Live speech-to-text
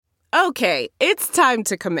Okay, it's time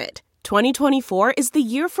to commit. 2024 is the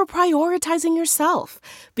year for prioritizing yourself.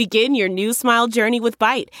 Begin your new smile journey with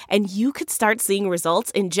Byte, and you could start seeing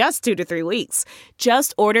results in just 2 to 3 weeks.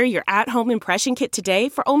 Just order your at-home impression kit today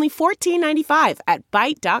for only $14.95 at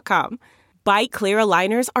Byte.com. Byte Clear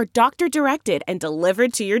aligners are doctor-directed and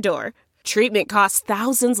delivered to your door. Treatment costs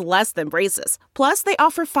thousands less than braces. Plus, they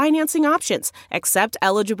offer financing options, accept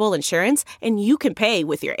eligible insurance, and you can pay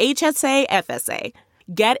with your HSA, FSA.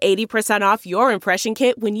 Get 80% off your impression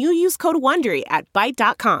kit when you use code WONDERY at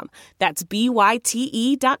Byte.com. That's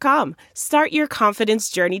BYTE.com. Start your confidence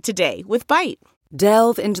journey today with Byte.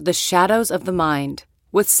 Delve into the shadows of the mind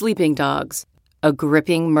with Sleeping Dogs, a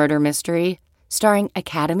gripping murder mystery starring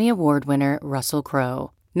Academy Award winner Russell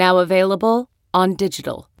Crowe. Now available on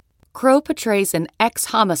digital. Crowe portrays an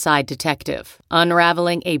ex-homicide detective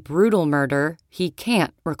unraveling a brutal murder he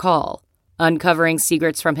can't recall. Uncovering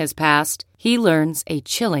secrets from his past, he learns a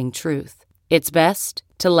chilling truth. It's best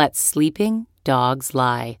to let sleeping dogs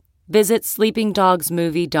lie. Visit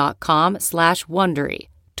sleepingdogsmovie.com/Wondery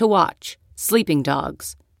to watch Sleeping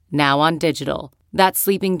Dogs, now on digital. That's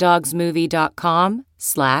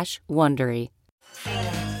sleepingdogsmovie.com/Wondery.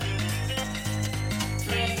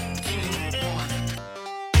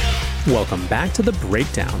 Welcome back to The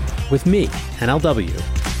Breakdown with me,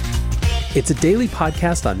 NLW. It's a daily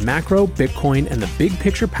podcast on macro, Bitcoin, and the big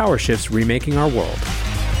picture power shifts remaking our world.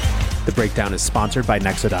 The Breakdown is sponsored by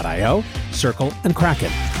Nexo.io, Circle, and Kraken,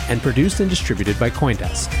 and produced and distributed by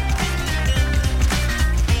CoinDesk.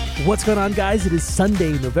 What's going on, guys? It is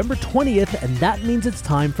Sunday, November 20th, and that means it's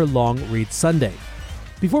time for Long Read Sunday.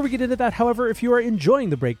 Before we get into that, however, if you are enjoying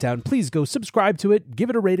The Breakdown, please go subscribe to it, give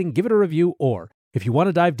it a rating, give it a review, or if you want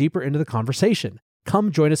to dive deeper into the conversation,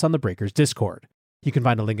 come join us on the Breakers Discord. You can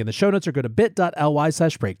find a link in the show notes or go to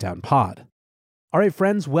bit.ly/breakdownpod. All right,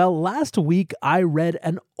 friends. Well, last week I read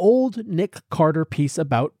an old Nick Carter piece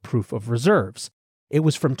about proof of reserves. It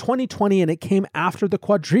was from 2020 and it came after the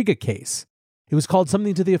Quadriga case. It was called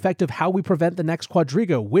something to the effect of How We Prevent the Next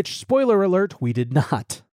Quadriga, which, spoiler alert, we did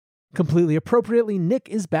not. Completely appropriately, Nick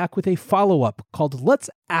is back with a follow-up called Let's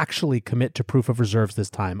Actually Commit to Proof of Reserves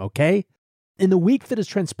This Time, okay? In the week that has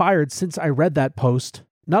transpired since I read that post,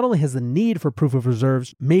 not only has the need for proof of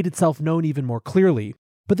reserves made itself known even more clearly,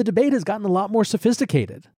 but the debate has gotten a lot more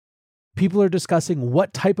sophisticated. People are discussing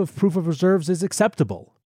what type of proof of reserves is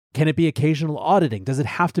acceptable. Can it be occasional auditing? Does it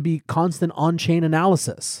have to be constant on-chain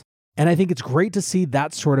analysis? And I think it's great to see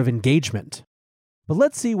that sort of engagement. But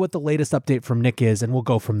let's see what the latest update from Nick is, and we'll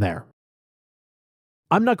go from there.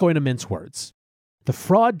 I'm not going to mince words. The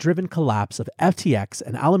fraud-driven collapse of FTX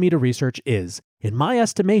and Alameda Research is, in my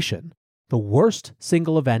estimation, the worst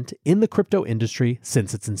single event in the crypto industry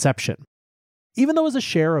since its inception. Even though as a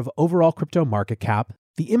share of overall crypto market cap,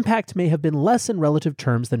 the impact may have been less in relative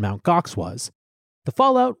terms than Mt. Gox was, the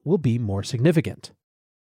fallout will be more significant.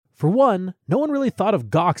 For one, no one really thought of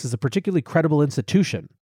Gox as a particularly credible institution.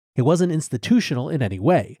 It wasn't institutional in any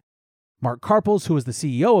way. Mark Karpels, who was the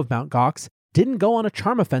CEO of Mt. Gox, didn't go on a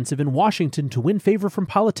charm offensive in Washington to win favor from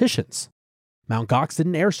politicians. Mt. Gox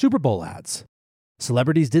didn't air Super Bowl ads.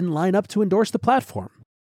 Celebrities didn't line up to endorse the platform.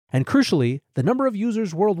 And crucially, the number of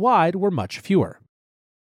users worldwide were much fewer.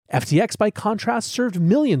 FTX, by contrast, served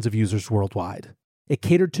millions of users worldwide. It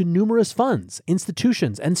catered to numerous funds,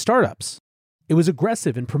 institutions, and startups. It was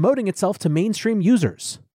aggressive in promoting itself to mainstream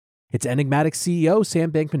users. Its enigmatic CEO,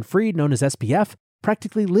 Sam Bankman-Fried, known as SBF,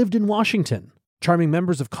 practically lived in Washington, charming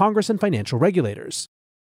members of Congress and financial regulators.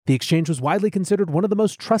 The exchange was widely considered one of the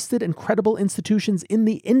most trusted and credible institutions in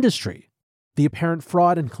the industry. The apparent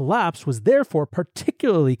fraud and collapse was therefore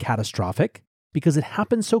particularly catastrophic because it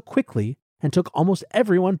happened so quickly and took almost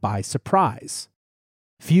everyone by surprise.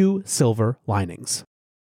 Few silver linings.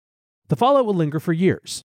 The fallout will linger for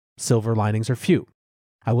years. Silver linings are few.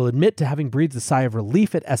 I will admit to having breathed a sigh of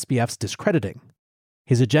relief at SBF's discrediting.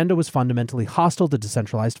 His agenda was fundamentally hostile to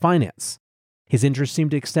decentralized finance. His interest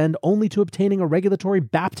seemed to extend only to obtaining a regulatory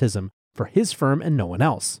baptism for his firm and no one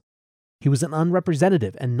else. He was an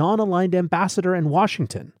unrepresentative and non-aligned ambassador in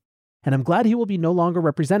Washington, and I'm glad he will be no longer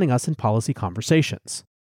representing us in policy conversations.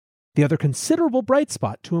 The other considerable bright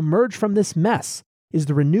spot to emerge from this mess is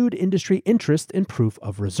the renewed industry interest in proof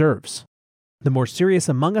of reserves. The more serious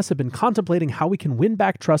among us have been contemplating how we can win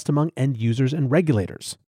back trust among end users and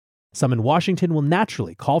regulators. Some in Washington will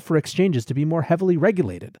naturally call for exchanges to be more heavily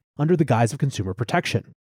regulated under the guise of consumer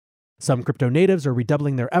protection. Some crypto natives are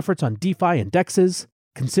redoubling their efforts on DeFi and DEXs,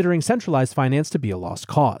 considering centralized finance to be a lost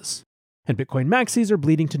cause. And Bitcoin maxis are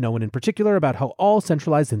bleeding to no one in particular about how all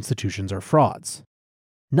centralized institutions are frauds.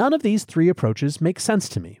 None of these three approaches make sense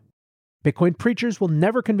to me. Bitcoin preachers will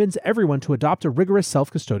never convince everyone to adopt a rigorous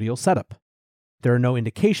self-custodial setup. There are no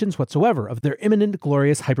indications whatsoever of their imminent,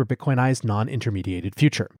 glorious, hyper-Bitcoinized, non-intermediated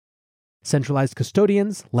future. Centralized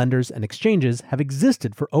custodians, lenders, and exchanges have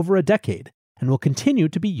existed for over a decade and will continue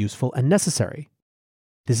to be useful and necessary.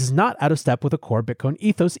 This is not out of step with a core Bitcoin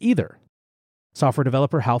ethos either. Software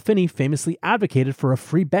developer Hal Finney famously advocated for a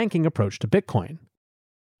free banking approach to Bitcoin.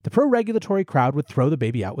 The pro-regulatory crowd would throw the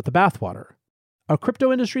baby out with the bathwater. A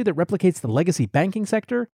crypto industry that replicates the legacy banking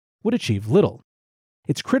sector would achieve little.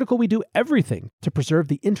 It's critical we do everything to preserve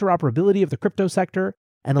the interoperability of the crypto sector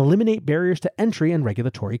and eliminate barriers to entry and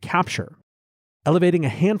regulatory capture. Elevating a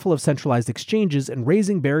handful of centralized exchanges and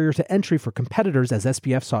raising barrier to entry for competitors, as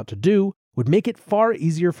SBF sought to do, would make it far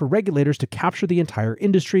easier for regulators to capture the entire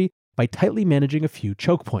industry by tightly managing a few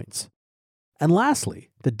choke points. And lastly,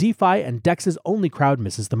 the DeFi and DEXs only crowd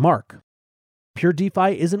misses the mark. Pure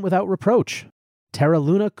DeFi isn't without reproach. Terra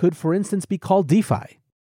Luna could, for instance, be called DeFi.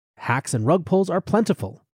 Hacks and rug pulls are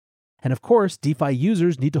plentiful. And of course, DeFi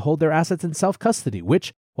users need to hold their assets in self-custody,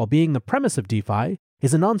 which, while being the premise of DeFi,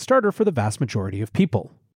 is a non-starter for the vast majority of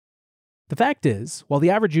people. The fact is, while the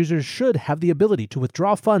average user should have the ability to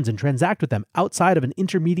withdraw funds and transact with them outside of an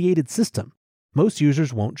intermediated system, most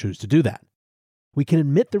users won't choose to do that. We can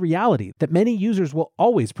admit the reality that many users will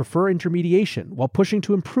always prefer intermediation while pushing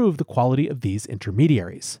to improve the quality of these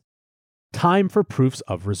intermediaries. Time for proofs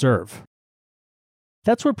of reserve.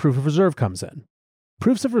 That's where proof of reserve comes in.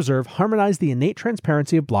 Proofs of reserve harmonize the innate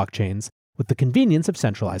transparency of blockchains with the convenience of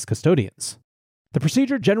centralized custodians. The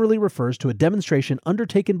procedure generally refers to a demonstration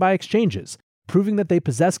undertaken by exchanges, proving that they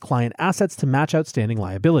possess client assets to match outstanding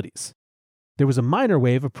liabilities. There was a minor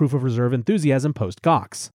wave of proof of reserve enthusiasm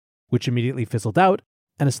post-Gox, which immediately fizzled out,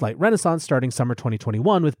 and a slight renaissance starting summer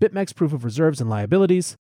 2021 with BitMEX proof of reserves and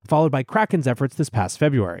liabilities, followed by Kraken's efforts this past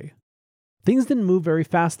February. Things didn't move very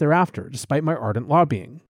fast thereafter, despite my ardent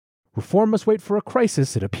lobbying. Reform must wait for a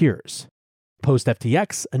crisis, it appears.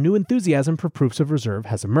 Post-FTX, a new enthusiasm for proofs of reserve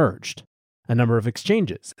has emerged. A number of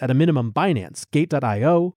exchanges, at a minimum Binance,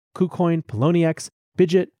 Gate.io, KuCoin, Poloniex,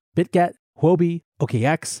 Bidget, BitGet, Huobi,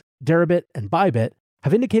 OKX, Deribit, and Bybit,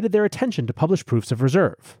 have indicated their intention to publish proofs of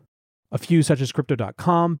reserve. A few, such as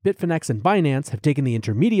Crypto.com, Bitfinex, and Binance, have taken the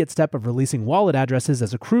intermediate step of releasing wallet addresses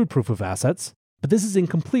as accrued proof of assets, but this is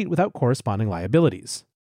incomplete without corresponding liabilities.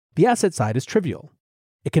 The asset side is trivial.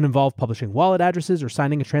 It can involve publishing wallet addresses or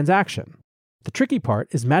signing a transaction. The tricky part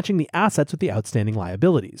is matching the assets with the outstanding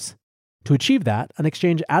liabilities. To achieve that, an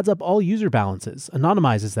exchange adds up all user balances,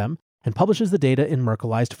 anonymizes them, and publishes the data in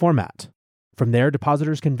Merkleized format. From there,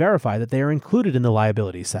 depositors can verify that they are included in the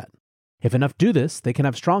liability set. If enough do this, they can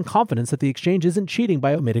have strong confidence that the exchange isn't cheating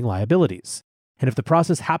by omitting liabilities. And if the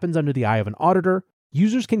process happens under the eye of an auditor,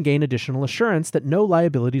 users can gain additional assurance that no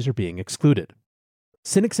liabilities are being excluded.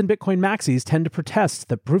 Cynics and Bitcoin maxis tend to protest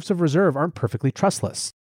that proofs of reserve aren't perfectly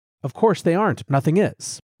trustless. Of course they aren't, nothing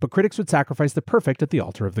is, but critics would sacrifice the perfect at the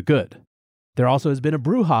altar of the good. There also has been a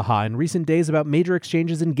brouhaha in recent days about major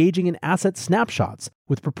exchanges engaging in asset snapshots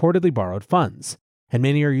with purportedly borrowed funds, and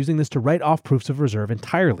many are using this to write off proofs of reserve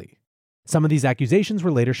entirely. Some of these accusations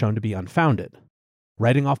were later shown to be unfounded.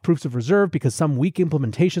 Writing off proofs of reserve because some weak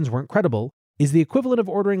implementations weren't credible is the equivalent of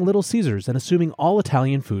ordering Little Caesars and assuming all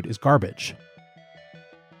Italian food is garbage.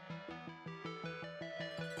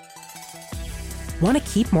 Want to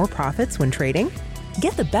keep more profits when trading?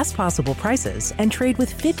 Get the best possible prices and trade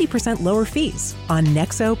with 50% lower fees on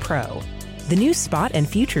Nexo Pro. The new spot and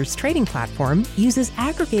futures trading platform uses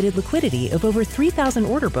aggregated liquidity of over 3,000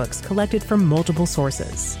 order books collected from multiple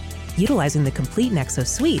sources. Utilizing the complete Nexo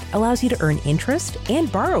suite allows you to earn interest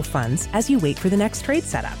and borrow funds as you wait for the next trade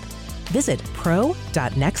setup. Visit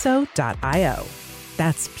pro.nexo.io.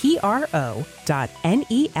 That's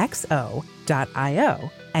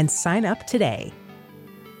pro.nexo.io and sign up today.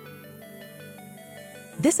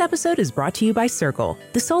 This episode is brought to you by Circle,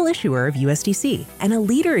 the sole issuer of USDC and a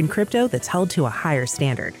leader in crypto that's held to a higher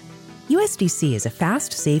standard. USDC is a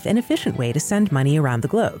fast, safe, and efficient way to send money around the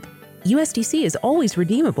globe. USDC is always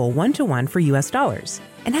redeemable one-to-one for US dollars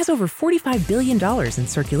and has over $45 billion in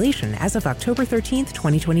circulation as of October 13th,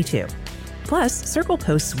 2022. Plus, Circle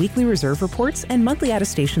posts weekly reserve reports and monthly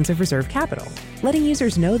attestations of reserve capital, letting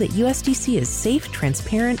users know that USDC is safe,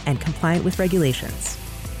 transparent, and compliant with regulations.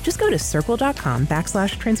 Just go to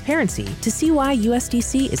circle.com/transparency to see why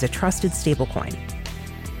USDC is a trusted stablecoin.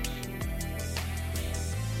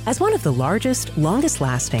 As one of the largest,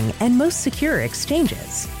 longest-lasting, and most secure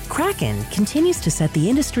exchanges, Kraken continues to set the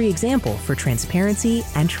industry example for transparency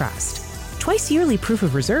and trust. Twice-yearly proof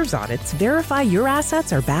of reserves audits verify your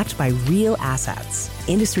assets are backed by real assets.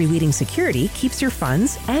 Industry-leading security keeps your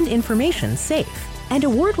funds and information safe. And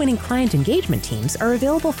award-winning client engagement teams are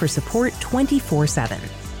available for support 24/7.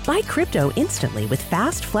 Buy crypto instantly with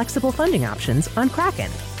fast, flexible funding options on Kraken.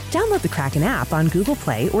 Download the Kraken app on Google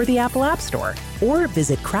Play or the Apple App Store, or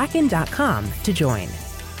visit kraken.com to join.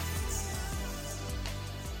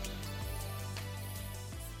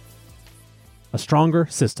 A stronger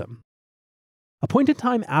system. A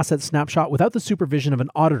point-in-time asset snapshot without the supervision of an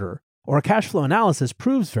auditor or a cash flow analysis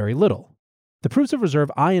proves very little. The proofs of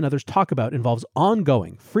reserve I and others talk about involves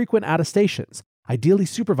ongoing, frequent attestations, ideally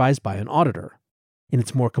supervised by an auditor. In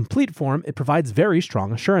its more complete form, it provides very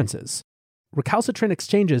strong assurances. Recalcitrant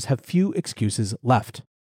exchanges have few excuses left.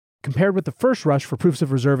 Compared with the first rush for proofs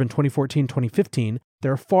of reserve in 2014-2015,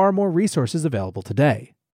 there are far more resources available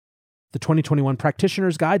today. The 2021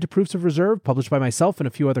 Practitioner's Guide to Proofs of Reserve, published by myself and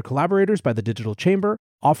a few other collaborators by the Digital Chamber,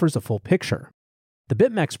 offers a full picture. The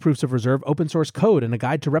BitMEX Proofs of Reserve open source code and a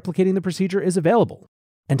guide to replicating the procedure is available.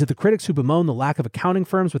 And to the critics who bemoan the lack of accounting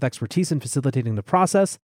firms with expertise in facilitating the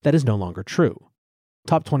process, that is no longer true.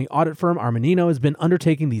 Top 20 audit firm Armanino has been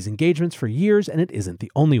undertaking these engagements for years, and it isn't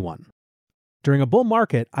the only one. During a bull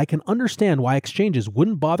market, I can understand why exchanges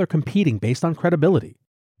wouldn't bother competing based on credibility.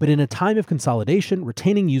 But in a time of consolidation,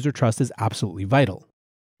 retaining user trust is absolutely vital.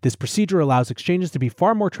 This procedure allows exchanges to be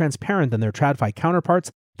far more transparent than their TradFi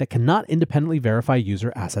counterparts that cannot independently verify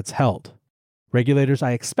user assets held. Regulators,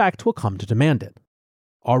 I expect, will come to demand it.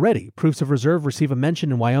 Already, proofs of reserve receive a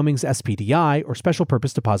mention in Wyoming's SPDI, or Special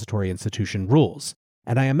Purpose Depository Institution rules,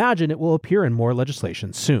 and I imagine it will appear in more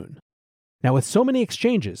legislation soon. Now, with so many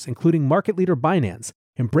exchanges, including market leader Binance,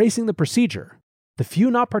 embracing the procedure, the few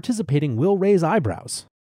not participating will raise eyebrows.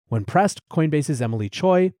 When pressed, Coinbase's Emily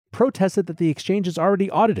Choi protested that the exchange is already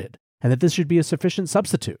audited and that this should be a sufficient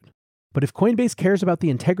substitute. But if Coinbase cares about the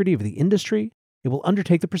integrity of the industry, it will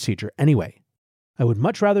undertake the procedure anyway. I would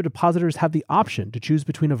much rather depositors have the option to choose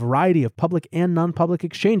between a variety of public and non-public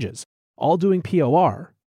exchanges, all doing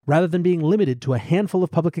POR, rather than being limited to a handful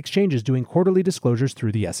of public exchanges doing quarterly disclosures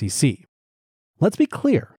through the SEC. Let's be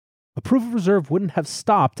clear, a proof of reserve wouldn't have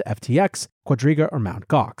stopped FTX, Quadriga, or Mt.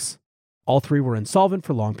 Gox. All three were insolvent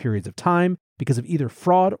for long periods of time because of either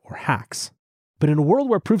fraud or hacks. But in a world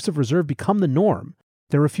where proofs of reserve become the norm,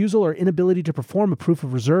 their refusal or inability to perform a proof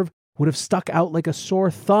of reserve would have stuck out like a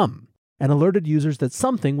sore thumb and alerted users that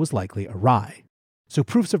something was likely awry. So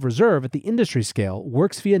proofs of reserve at the industry scale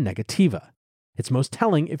works via negativa. It's most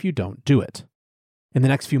telling if you don't do it. In the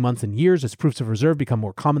next few months and years, as proofs of reserve become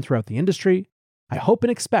more common throughout the industry, I hope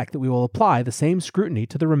and expect that we will apply the same scrutiny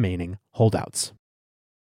to the remaining holdouts.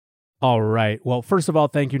 All right. Well, first of all,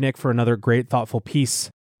 thank you, Nick, for another great, thoughtful piece.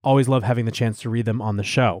 Always love having the chance to read them on the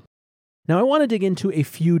show. Now, I want to dig into a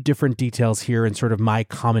few different details here in sort of my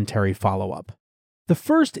commentary follow-up. The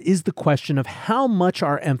first is the question of how much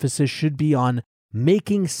our emphasis should be on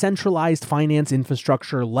making centralized finance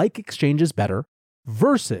infrastructure like exchanges better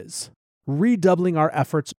versus redoubling our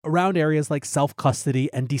efforts around areas like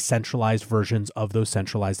self-custody and decentralized versions of those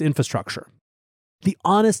centralized infrastructure. The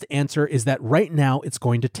honest answer is that right now it's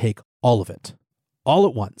going to take all of it, all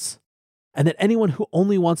at once, and that anyone who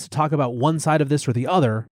only wants to talk about one side of this or the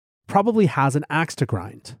other probably has an axe to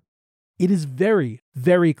grind. It is very,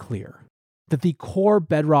 very clear that the core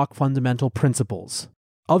bedrock fundamental principles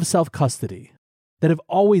of self-custody that have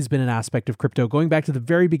always been an aspect of crypto going back to the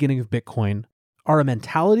very beginning of Bitcoin are a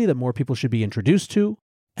mentality that more people should be introduced to,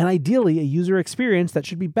 and ideally a user experience that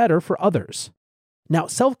should be better for others. Now,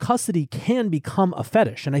 self-custody can become a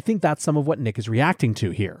fetish, and I think that's some of what Nick is reacting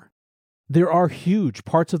to here. There are huge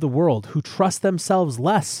parts of the world who trust themselves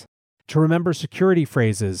less to remember security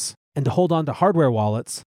phrases and to hold on to hardware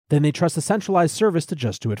wallets than they trust a centralized service to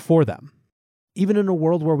just do it for them. Even in a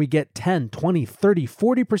world where we get 10, 20, 30,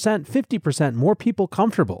 40%, 50% more people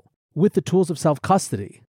comfortable with the tools of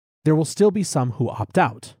self-custody, there will still be some who opt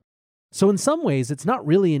out. So in some ways, it's not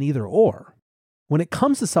really an either-or. When it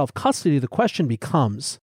comes to self-custody, the question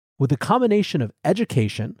becomes, with a combination of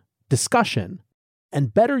education, discussion,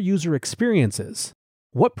 and better user experiences,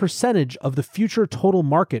 what percentage of the future total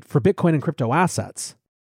market for Bitcoin and crypto assets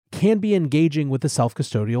can be engaging with the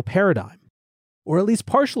self-custodial paradigm? Or at least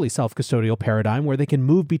partially self-custodial paradigm where they can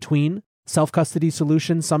move between self-custody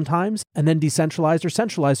solutions sometimes and then decentralized or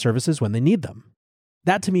centralized services when they need them.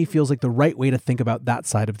 That to me feels like the right way to think about that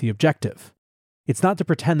side of the objective. It's not to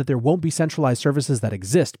pretend that there won't be centralized services that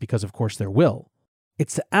exist, because of course there will.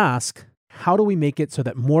 It's to ask, how do we make it so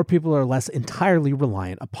that more people are less entirely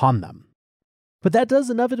reliant upon them? But that does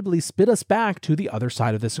inevitably spit us back to the other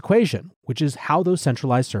side of this equation, which is how those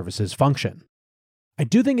centralized services function. I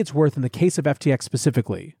do think it's worth, in the case of FTX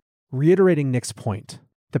specifically, reiterating Nick's point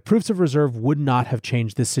that proofs of reserve would not have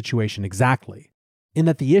changed this situation exactly, in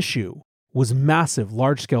that the issue was massive,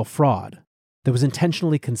 large-scale fraud that was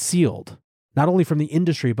intentionally concealed, not only from the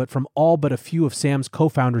industry, but from all but a few of Sam's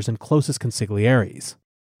co-founders and closest consiglieres.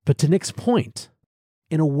 But to Nick's point,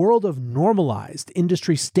 in a world of normalized,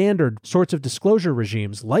 industry-standard sorts of disclosure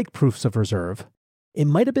regimes like proofs of reserve, it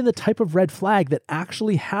might have been the type of red flag that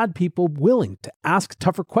actually had people willing to ask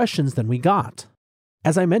tougher questions than we got.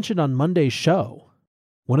 As I mentioned on Monday's show,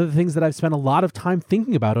 one of the things that I've spent a lot of time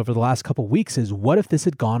thinking about over the last couple of weeks is what if this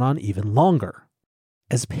had gone on even longer?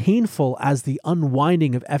 As painful as the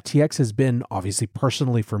unwinding of FTX has been, obviously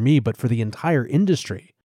personally for me, but for the entire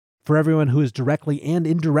industry, for everyone who is directly and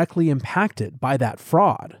indirectly impacted by that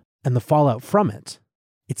fraud and the fallout from it,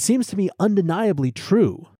 it seems to me undeniably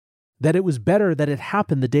true that it was better that it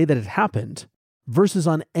happened the day that it happened versus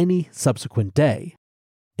on any subsequent day.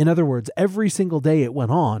 In other words, every single day it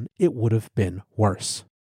went on, it would have been worse.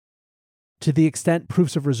 To the extent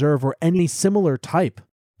proofs of reserve or any similar type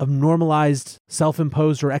of normalized,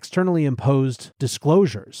 self-imposed or externally imposed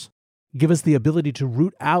disclosures give us the ability to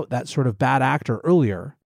root out that sort of bad actor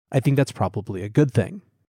earlier, I think that's probably a good thing.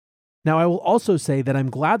 Now, I will also say that I'm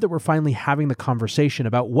glad that we're finally having the conversation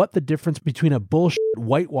about what the difference between a bullshit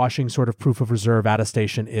whitewashing sort of proof of reserve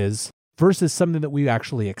attestation is versus something that we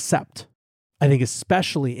actually accept. I think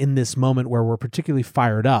especially in this moment where we're particularly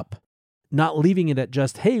fired up, not leaving it at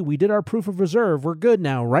just, hey, we did our proof of reserve, we're good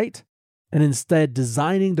now, right? And instead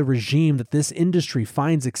designing the regime that this industry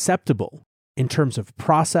finds acceptable in terms of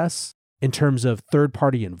process, in terms of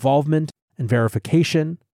third-party involvement and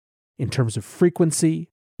verification, in terms of frequency,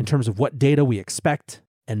 in terms of what data we expect,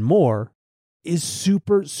 and more, is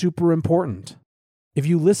super, super important. If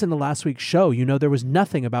you listen to last week's show, you know there was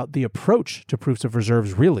nothing about the approach to proofs of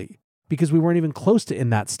reserves really, because we weren't even close to in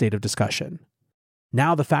that state of discussion.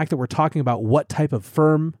 Now the fact that we're talking about what type of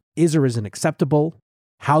firm is or isn't acceptable,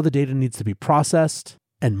 how the data needs to be processed,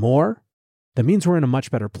 and more, that means we're in a much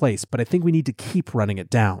better place, but I think we need to keep running it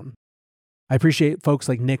down. I appreciate folks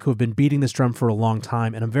like Nick who have been beating this drum for a long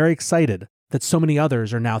time, and I'm very excited that so many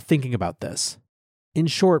others are now thinking about this. In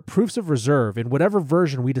short, proofs of reserve, in whatever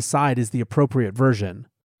version we decide is the appropriate version,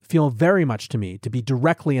 feel very much to me to be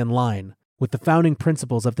directly in line with the founding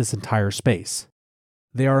principles of this entire space.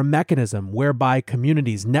 They are a mechanism whereby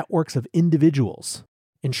communities, networks of individuals,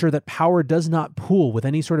 ensure that power does not pool with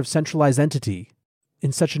any sort of centralized entity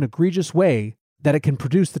in such an egregious way that it can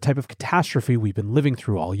produce the type of catastrophe we've been living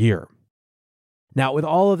through all year. Now, with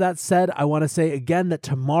all of that said, I want to say again that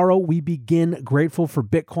tomorrow we begin Grateful for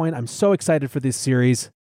Bitcoin. I'm so excited for this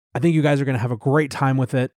series. I think you guys are going to have a great time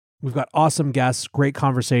with it. We've got awesome guests, great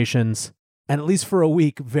conversations, and at least for a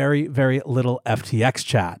week, very, very little FTX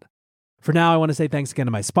chat. For now, I want to say thanks again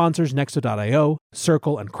to my sponsors, Nexo.io,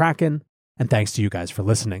 Circle, and Kraken, and thanks to you guys for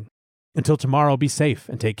listening. Until tomorrow, be safe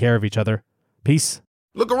and take care of each other. Peace.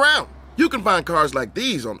 Look around. You can find cars like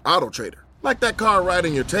these on AutoTrader, like that car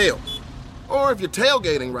riding your tail. Or if you're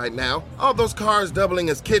tailgating right now, all those cars doubling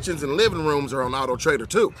as kitchens and living rooms are on AutoTrader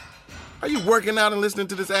too. Are you working out and listening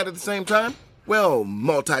to this ad at the same time? Well,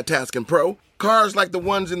 multitasking pro, cars like the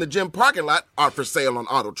ones in the gym parking lot are for sale on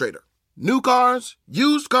AutoTrader. New cars,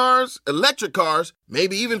 used cars, electric cars,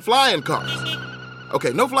 maybe even flying cars.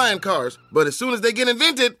 Okay, no flying cars, but as soon as they get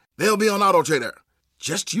invented, they'll be on AutoTrader.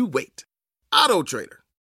 Just you wait. AutoTrader.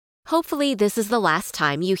 Hopefully this is the last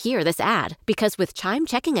time you hear this ad, because with Chime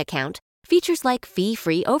Checking Account, features like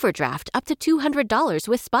fee-free overdraft up to $200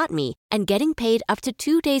 with SpotMe and getting paid up to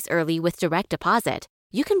 2 days early with direct deposit,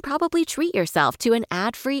 you can probably treat yourself to an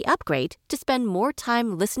ad-free upgrade to spend more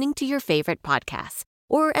time listening to your favorite podcasts.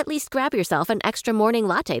 Or at least grab yourself an extra morning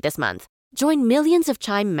latte this month. Join millions of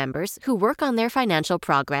Chime members who work on their financial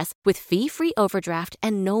progress with fee-free overdraft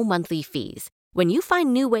and no monthly fees. When you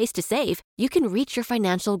find new ways to save, you can reach your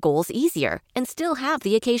financial goals easier and still have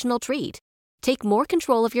the occasional treat. Take more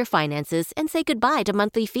control of your finances and say goodbye to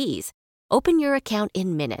monthly fees. Open your account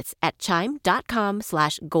in minutes at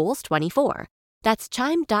chime.com/goals24. That's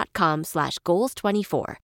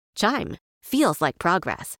chime.com/goals24. Chime feels like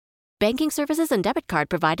progress. Banking services and debit card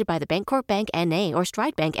provided by the Bancorp Bank N.A. or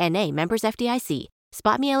Stride Bank N.A. members FDIC.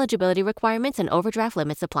 SpotMe eligibility requirements and overdraft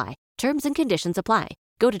limits apply. Terms and conditions apply.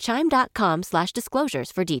 Go to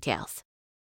chime.com/disclosures for details.